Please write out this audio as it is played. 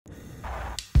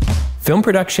Film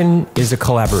production is a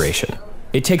collaboration.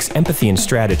 It takes empathy and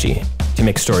strategy to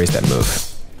make stories that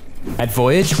move. At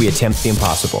Voyage, we attempt the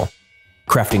impossible,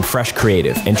 crafting fresh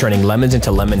creative and turning lemons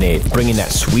into lemonade, bringing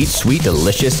that sweet, sweet,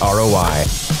 delicious ROI.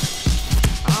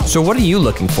 So what are you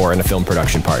looking for in a film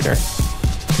production partner?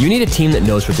 You need a team that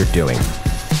knows what they're doing.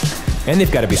 And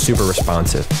they've got to be super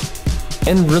responsive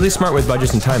and really smart with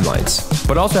budgets and timelines,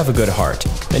 but also have a good heart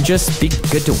and just be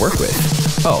good to work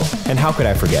with. Oh, and how could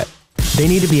I forget? They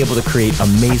need to be able to create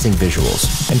amazing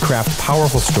visuals and craft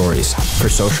powerful stories for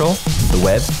social, the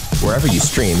web, wherever you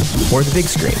stream, or the big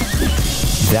screen.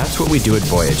 That's what we do at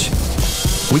Voyage.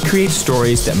 We create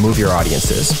stories that move your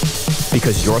audiences,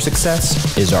 because your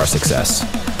success is our success.